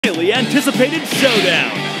highly anticipated showdown.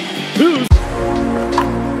 Who's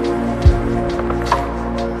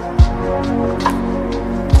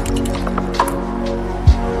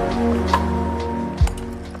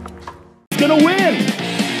gonna win?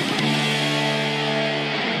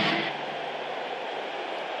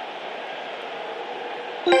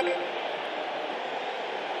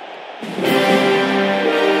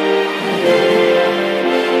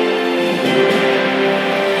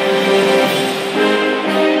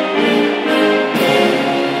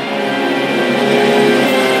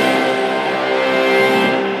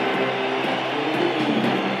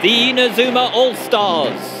 The Inazuma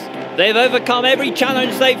All-Stars. They've overcome every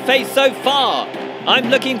challenge they've faced so far. I'm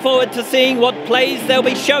looking forward to seeing what plays they'll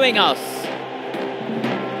be showing us.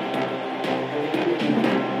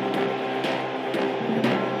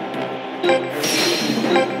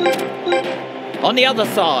 On the other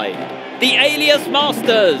side, the Alius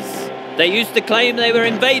Masters. They used to claim they were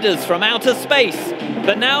invaders from outer space,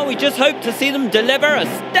 but now we just hope to see them deliver a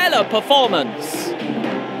stellar performance.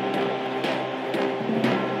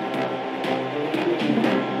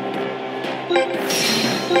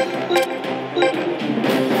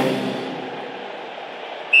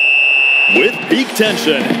 With peak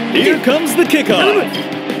tension, here comes the kickoff.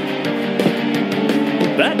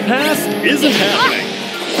 That pass isn't happening.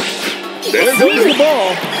 There goes the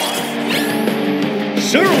ball.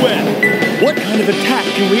 Sure win. What kind of attack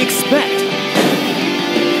can we expect?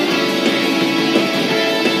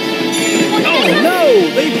 Oh no,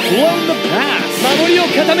 they've blown the pass.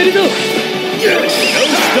 No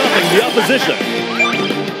stopping the opposition.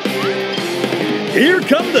 Here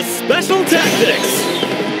come the special tactics.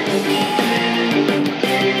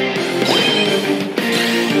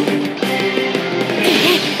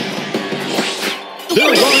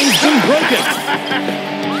 Their line's been broken.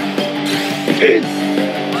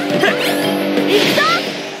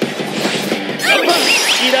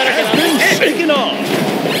 Has been shaken off.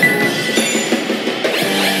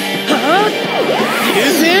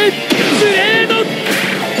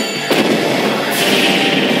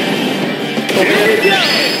 Here we go.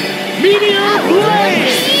 Meteor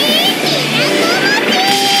Blade.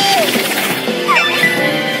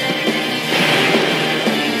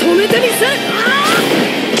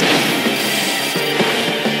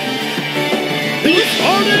 The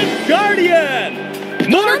Ardent Guardian!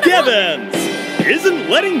 Mark Evans! Isn't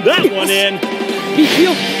letting that one in.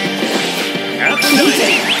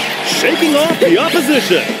 Aphrodite! Shaking off the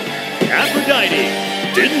opposition. Aphrodite!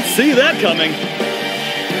 Didn't see that coming.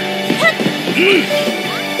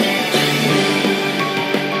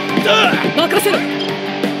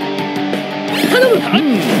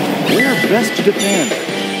 Where best to defend?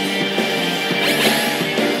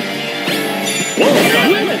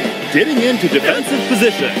 Getting into defensive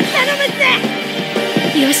position.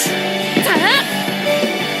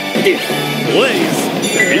 Blaze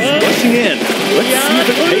is rushing in. Let's see if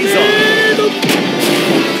it pays off.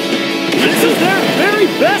 This is their very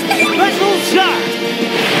best special shot.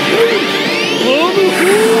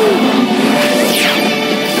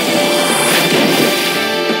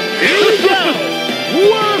 Here we go.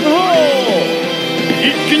 Wormhole.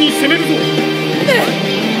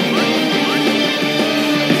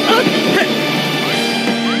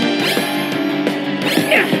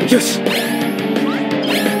 Yes.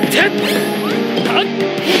 Can't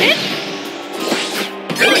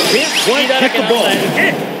quite hit the ball.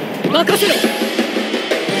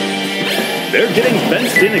 They're getting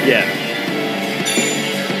fenced in again.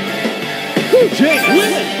 Jake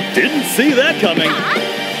didn't see that coming.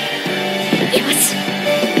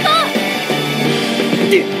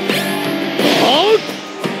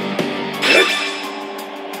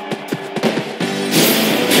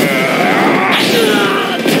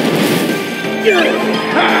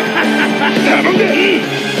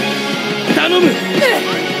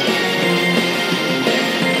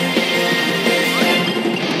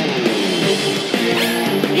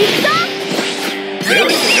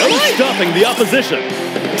 There's no stopping the opposition.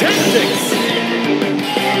 Tactics.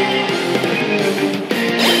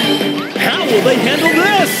 How will they handle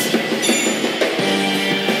this?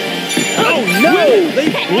 Oh no!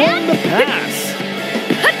 They've blown the pass.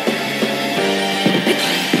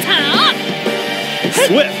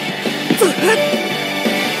 Swift.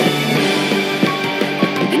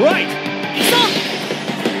 Right.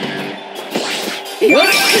 What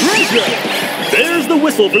treasure! There's the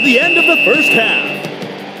whistle for the end of the first half.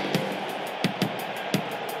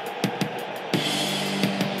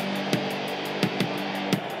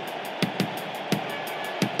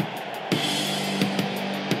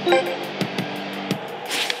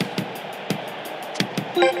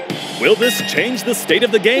 Will this change the state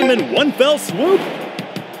of the game in one fell swoop?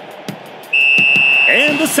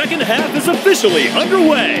 And the second half is officially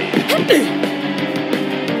underway.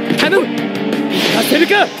 頼む。行かせる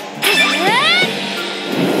か。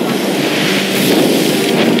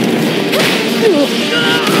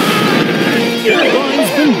That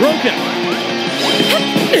line's been broken.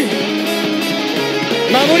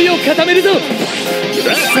 守りを固めるぞ。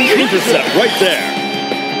That's an intercept right there.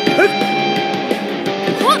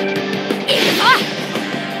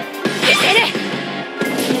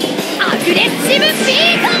 アグレッシブビ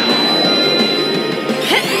ート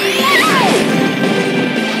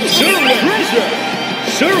Sure win.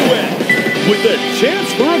 Sure win. With a chance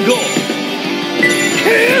for a goal.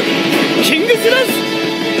 キングスラス。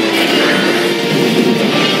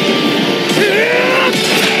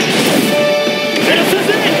This is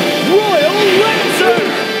it. Royal Lancer.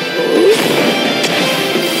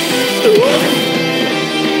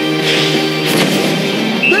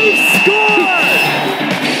 They've scored.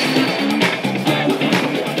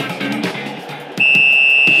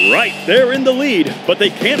 Right, they're in the lead, but they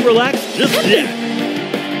can't relax just yet.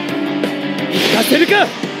 行かせるか。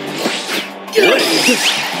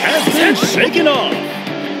Has been shaken off.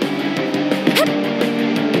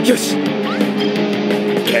 よし。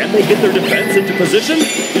 Can they get their defense into position? 行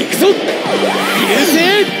くぞ。優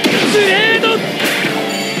勢ブレード。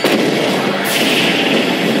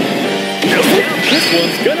This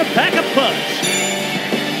one's gonna pack a punch.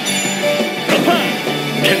 A punch.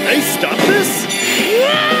 Can they stop this?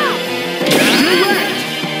 Direct.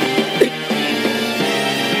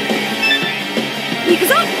 行く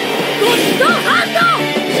ぞゴッドハンド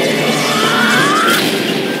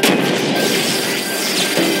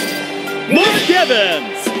Mark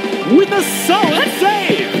Evans with a solid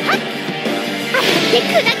save. で砕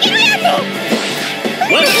けろやぞ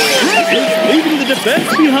Well, is leaving the defense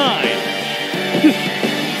behind.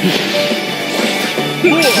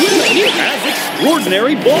 Has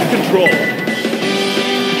extraordinary ball control.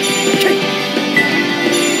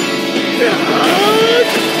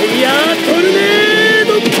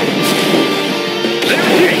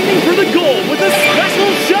 They're aiming for the goal with a special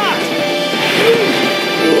shot.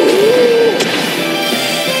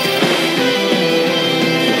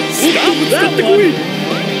 Stop that one.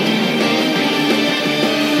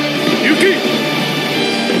 Yuki.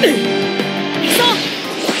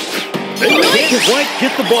 They can't quite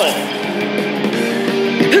get the ball.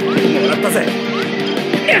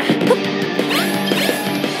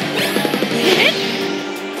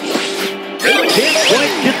 They can't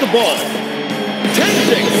quite get the ball.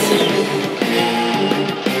 Tactics.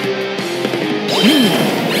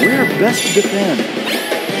 Where best to defend?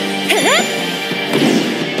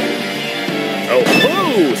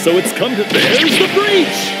 Oh, so it's come to... There's the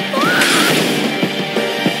breach!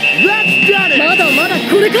 That's done it! まだまだ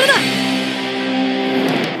これからだ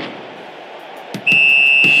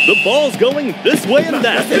The ball's going this way and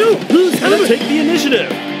that. Who's gonna take the initiative?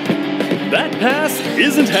 That pass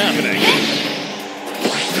isn't happening.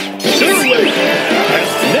 Sherwood has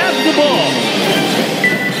snapped the ball.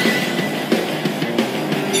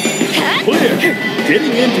 Clear.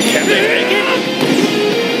 Getting into, can they make it?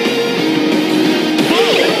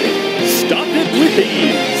 Ball. Stopped it with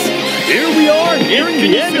ease. Here we are nearing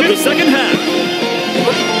the end of the second half.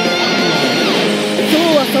 そ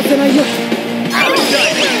うはさせないよ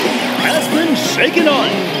Has been shaken off.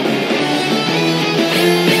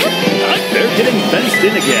 They're getting fenced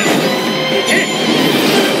in again.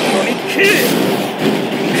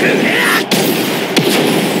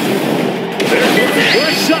 They're looking for a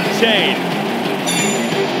shot chain.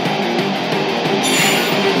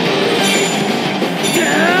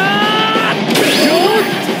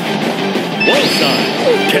 Ball side.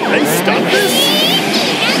 Can they stop this?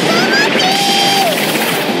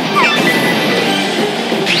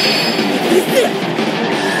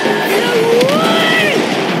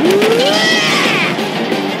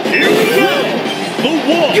 Here we go! The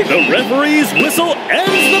wall! The referee's whistle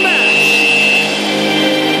ends the match!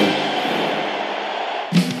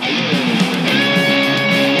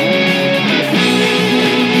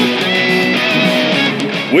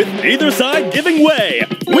 With neither side giving way,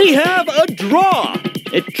 we have a draw!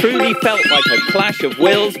 It truly felt like a clash of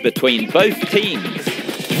wills between both teams.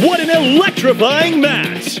 What an electrifying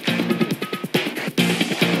match!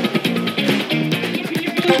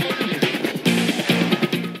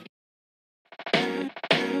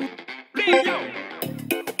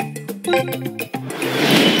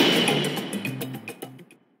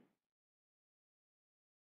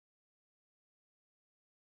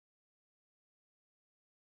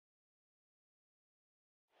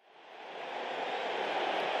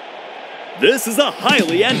 This is a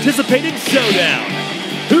highly anticipated showdown.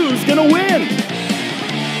 Who's gonna win?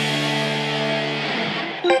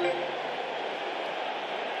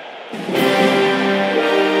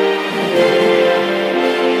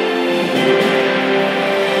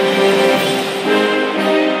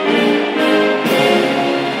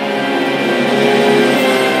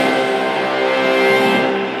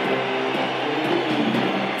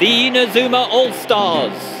 The Inazuma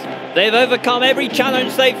All-Stars. They've overcome every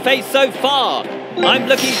challenge they've faced so far. I'm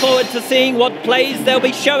looking forward to seeing what plays they'll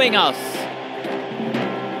be showing us.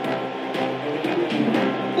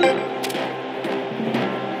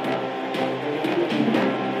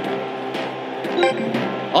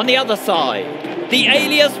 On the other side, the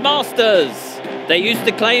Alius Masters. They used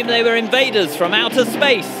to claim they were invaders from outer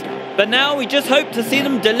space, but now we just hope to see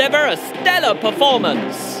them deliver a stellar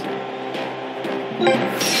performance.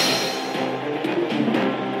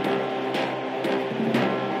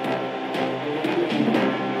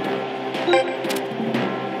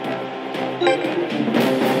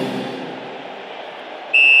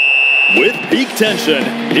 With peak tension,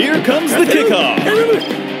 here comes the kickoff.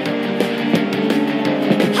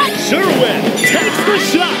 Sherwin takes the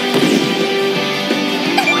shot.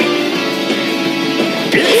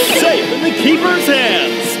 It's safe in the keeper's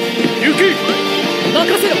hands. Yuki!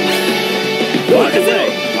 By the way,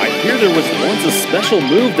 I hear there was once a special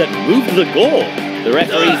move that moved the goal. The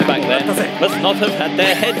referees back then must not have had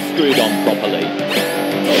their heads screwed on properly.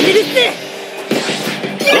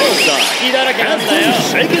 Bullseye has been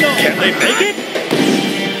shaken off. Can they make it?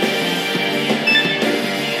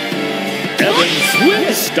 Evan Swim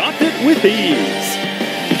stopped it with ease.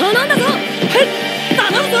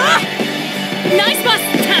 Nice pass.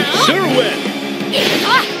 Sherwin!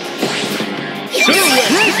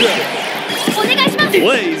 Treasure!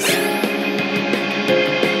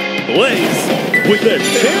 Blaze with a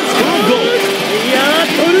chance for a goal.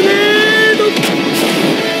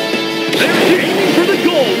 They're aiming for the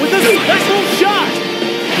goal with a special shot.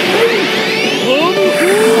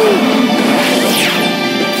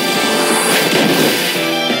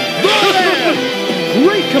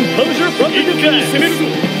 Great composure from the defense.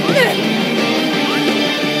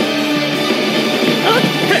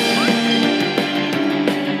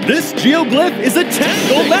 This geoglyph is a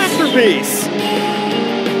technical masterpiece.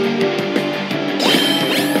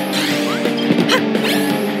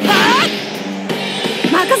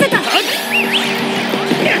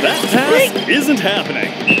 That pass isn't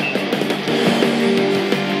happening.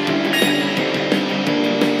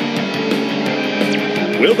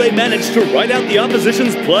 Will they manage to write out the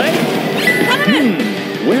opposition's play?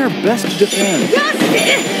 Where best to defend?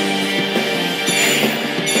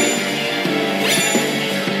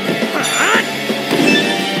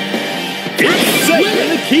 It's safe in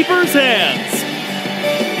the keeper's hands.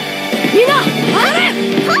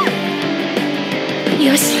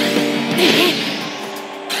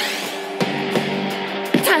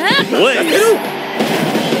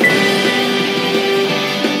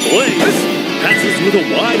 Blaze passes with a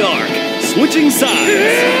wide arc, switching sides.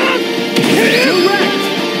 Direct.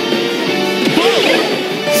 Boom!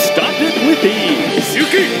 Stopped it with ease.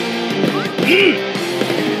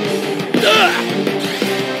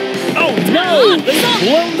 Oh no! They've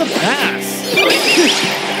blown the pass.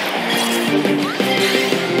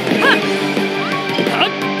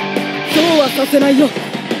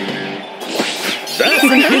 That's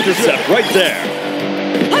an intercept right there.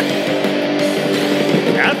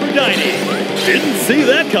 Aphrodite didn't see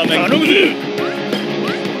that coming.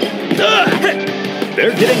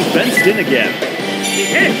 They're getting fenced in again.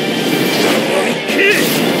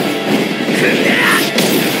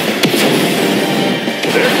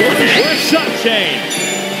 They're going for a shot chain.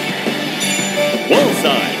 Wall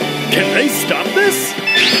side. Can they stop this?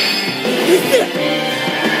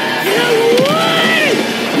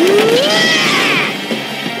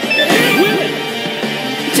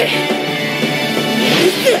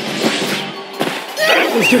 That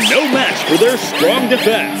was just no match for their strong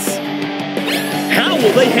defense. How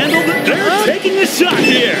will they handle it? They're taking a shot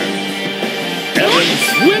here. Evan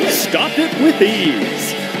Swim stopped it with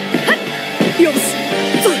ease.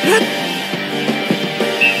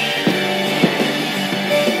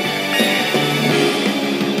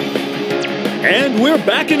 And we're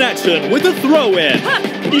back in action with a throw-in.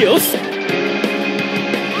 Yes.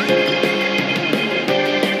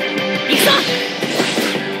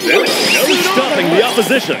 There's no stopping the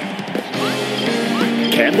opposition.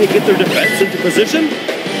 Can they get their defense into position?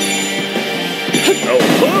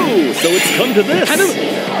 Oh, so it's come to this. Are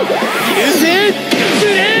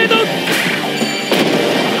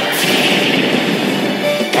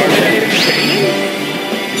they entertaining?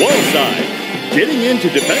 Wall side. getting into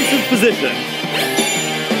defensive position.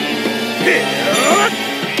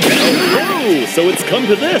 Oh, so it's come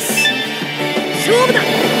to this. 勝負だ。ゴ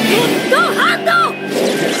ッドハンド。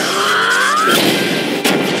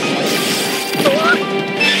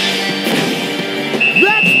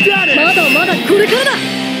 That's done it! まだまだこれからだ。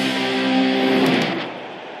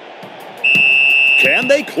 Can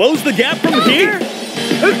they close the gap from here?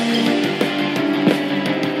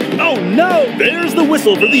 Oh no! There's the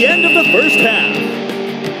whistle for the end of the first half.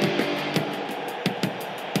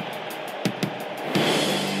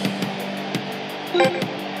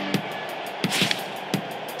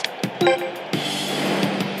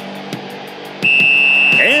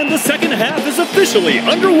 And the second half is officially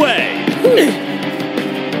underway.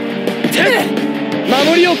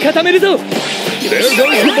 守りを固めるぞ。 There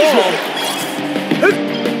goes the ball.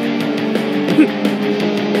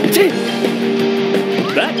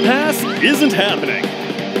 That pass isn't happening.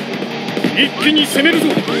 一気に攻めるぞ。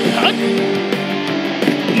はっ。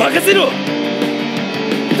任せろ。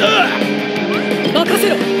任せ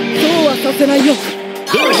ろ。そうはさせないよ。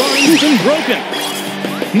 Their line's been broken.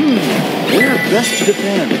 Where best to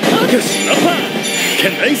defend?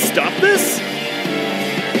 Can they stop this?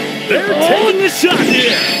 They're taking a shot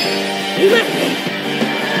here.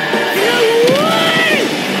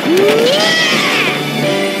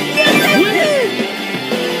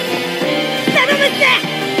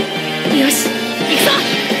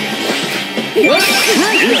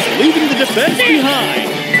 Is leaving the defense behind.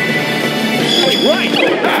 Right.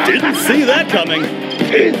 Didn't see that coming.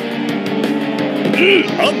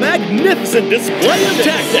 A magnificent display of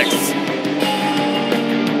tactics.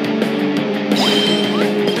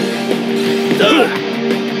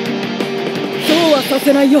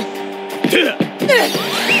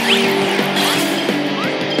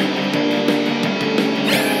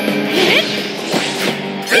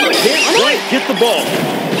 Can't quite get the ball.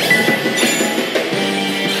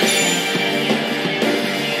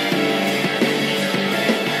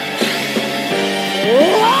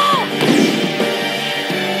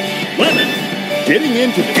 Lemon getting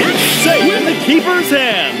into the safe in the keeper's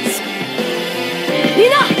hands. みん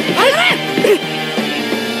な、上がれ。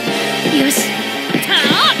よし。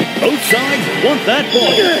 Both sides want that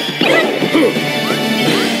ball.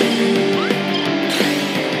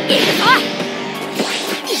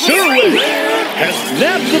 Sherwood has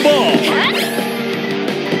snapped the ball.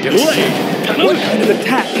 Delay. What kind of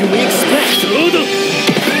attack can we expect? No doubt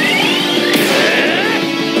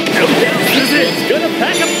it's gonna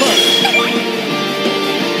pack a punch.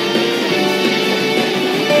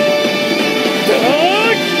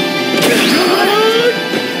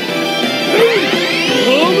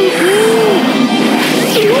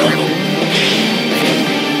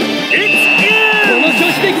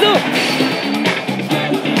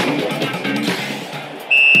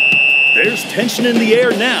 There's tension in the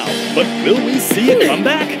air now, but will we see a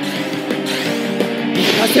comeback?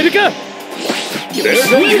 There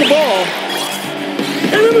goes the ball.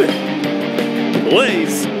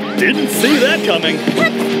 Blaze didn't see that coming.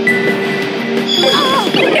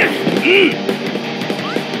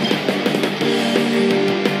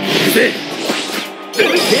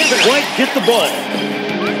 Can't quite get the ball.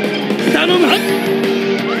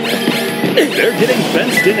 They're getting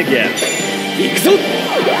fenced in again.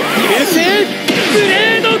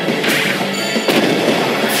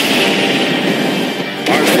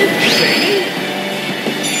 Are they training?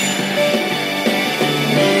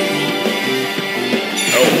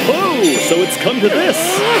 Oh, so it's come to this.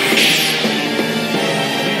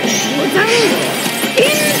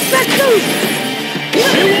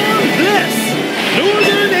 They want this.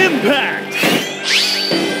 Northern Impact.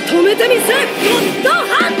 止めてみせ。ゴッド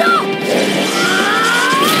ハンド。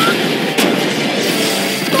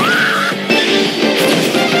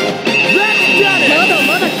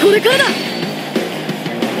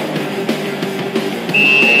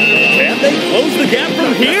 Can they close the gap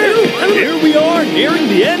from here? Here we are, nearing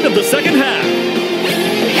the end of the second half.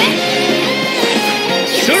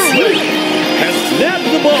 Sherwin has snapped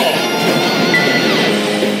the ball.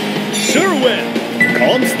 Sherwin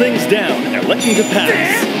calms things down and electing to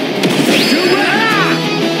pass.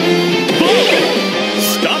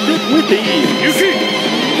 Stopped it with ease.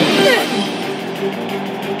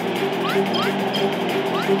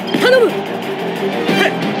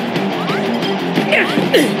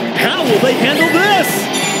 How will they handle this?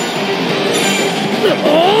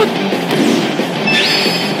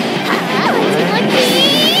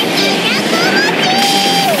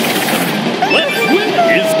 Left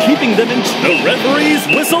is keeping them in. The referee's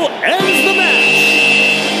whistle ends the match.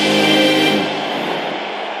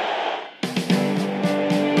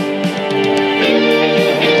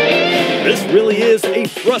 really is a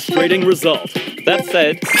frustrating result. That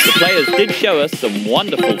said, the players did show us some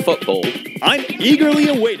wonderful football. I'm eagerly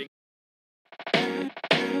awaiting.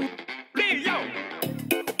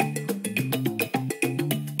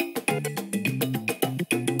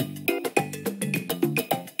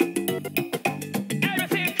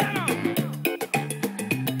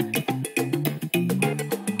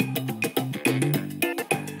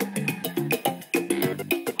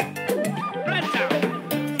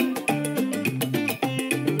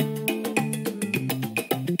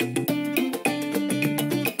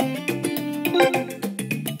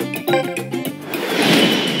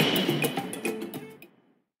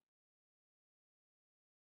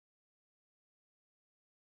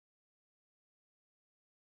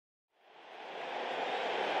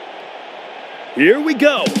 Here we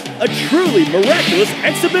go! A truly miraculous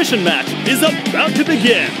exhibition match is about to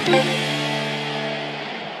begin!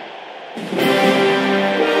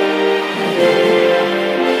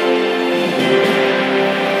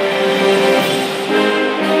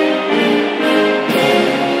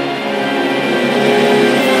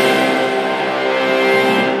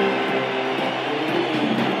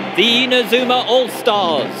 The Inazuma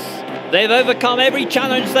All-Stars. They've overcome every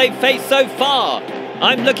challenge they've faced so far.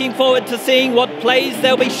 I'm looking forward to seeing what plays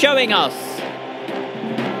they'll be showing us.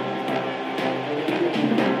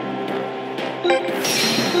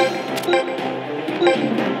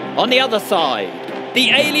 On the other side, the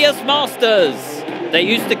Alius Masters. They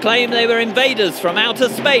used to claim they were invaders from outer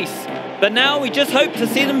space, but now we just hope to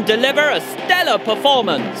see them deliver a stellar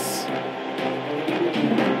performance.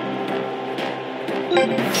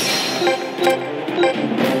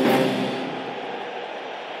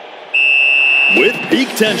 With peak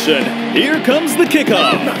tension, here comes the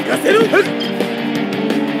kickoff.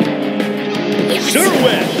 Sure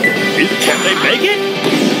win. Can they make it?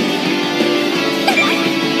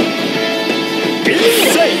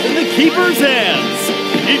 It's safe in the keeper's hands.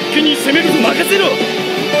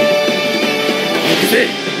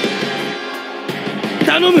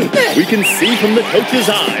 We can see from the coach's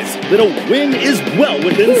eyes that a win is well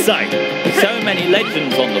within sight. So many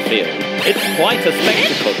legends on the field. It's quite a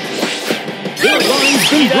spectacle. Their line's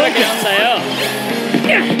been broken.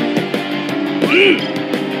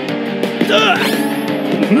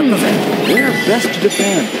 Where best to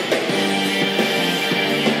defend?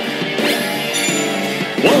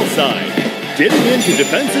 Wall side, getting into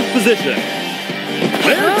defensive position.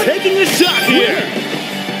 They're taking a shot here.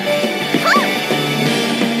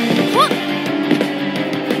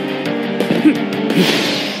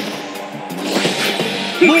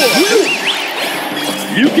 More.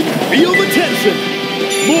 You can feel the tension.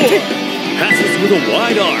 More. Passes with a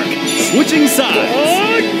wide arc, switching sides.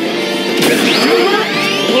 This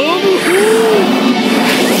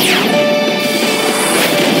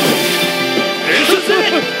is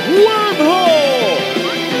it. Wormhole.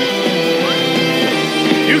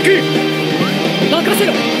 Yuki.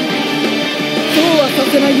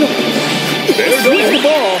 There goes the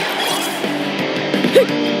ball.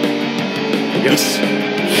 Yes.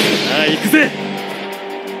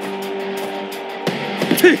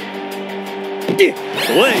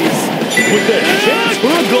 Blaze with the chance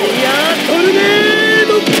for a goal.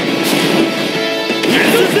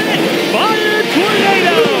 This is it. Fire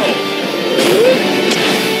tornado.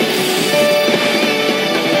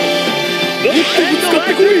 The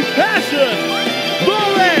angry passion.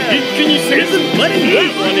 Bolan isn't letting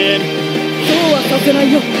that one in.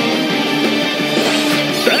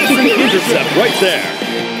 That's an intercept right there.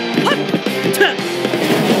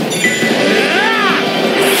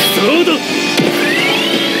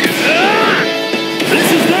 This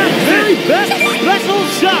is their very best special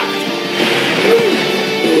shot.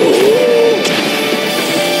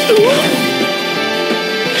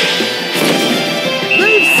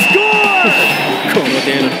 They've scored!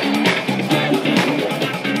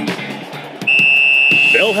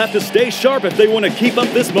 They'll have to stay sharp if they want to keep up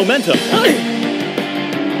this momentum.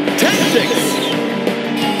 Tactics!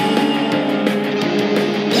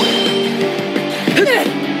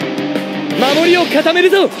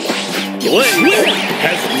 Blaze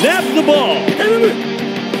has nabbed the ball.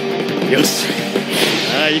 Yosh.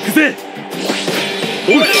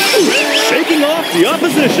 Shaking off the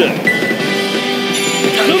opposition.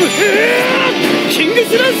 King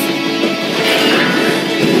Slice!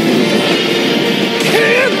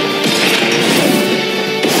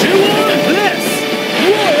 Chew on this!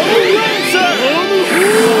 Royal Lancer!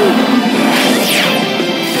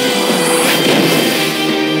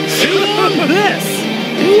 Chew on this!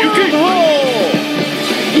 Wormhole!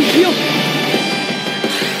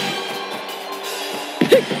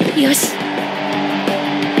 Yosh.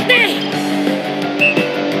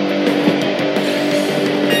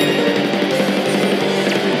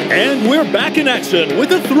 And we're back in action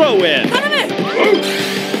with a throw-in. 頼む。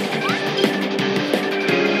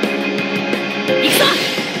行くぞ。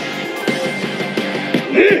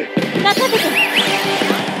任せて。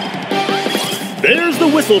 There's the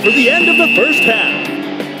whistle for the end of the first half.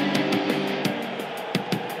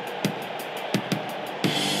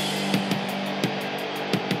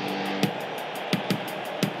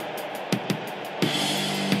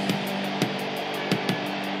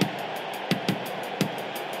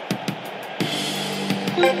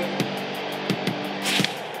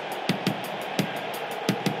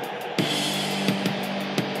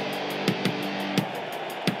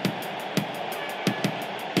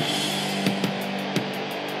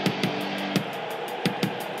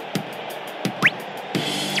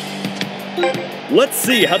 Let's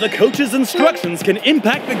see how the coach's instructions can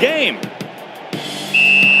impact the game.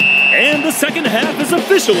 And the second half is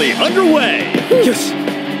officially underway. Yes.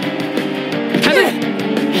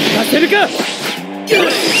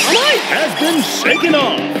 Has been shaken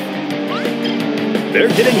off. They're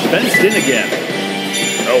getting fenced in again.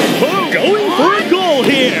 Oh, going for a goal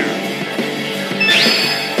here.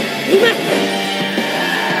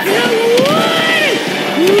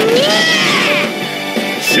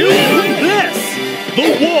 Shooting with this. The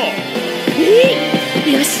wall.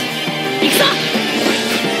 Yes. 行くぞ。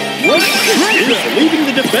Is leaving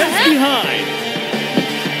the defense behind.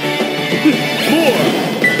 More.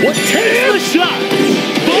 What takes the shot?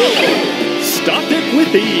 Boom. Stopped it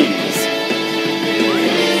with ease.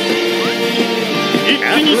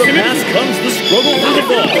 After a pass comes the struggle for the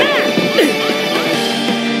ball.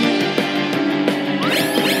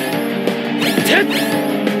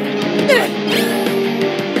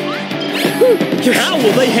 How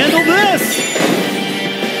will they handle this?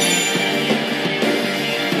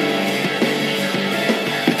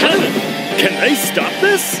 Can they stop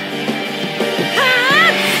this?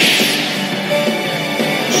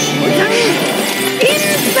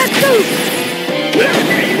 They're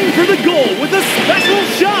aiming for the goal with a special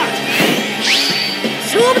shot.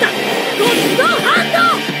 勝負だ。ゴッドハンド。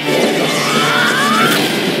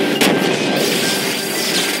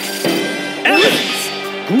 Evans!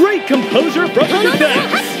 Great composure from the defense.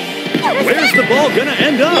 Where's the ball gonna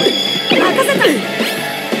end up? 任せた。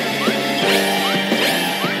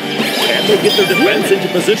 Can they get their defense into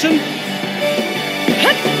position?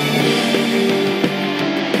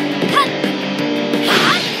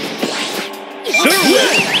 Sure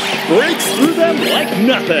will! Breaks through them like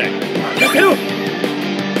nothing.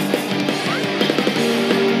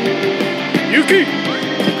 Yuki!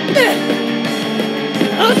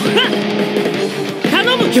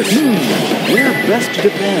 Where best to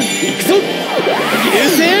defend?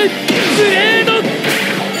 Use it!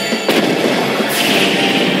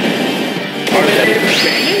 Are they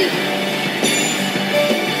expanding?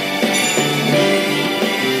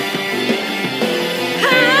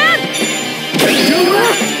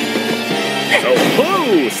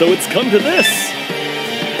 Oh, so it's come to this.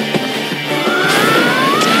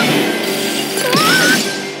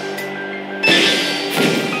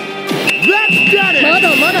 That's done it! ま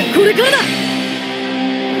だまだこれからだ。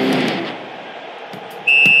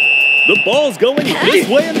 The ball's going this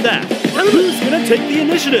way and that. Who's gonna take the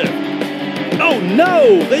initiative? Oh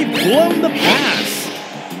no, they've blown the pass.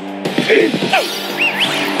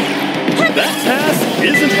 That pass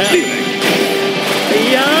isn't happening.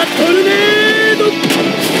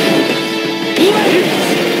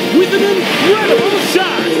 With an incredible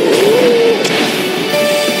shot.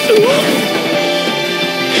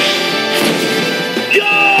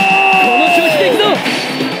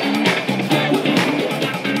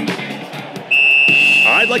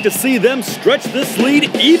 I'd like to see them stretch this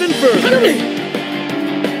lead even further.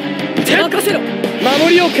 Can't quite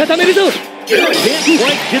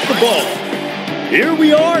get the ball. Here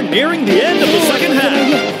we are nearing the end of the second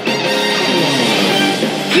half.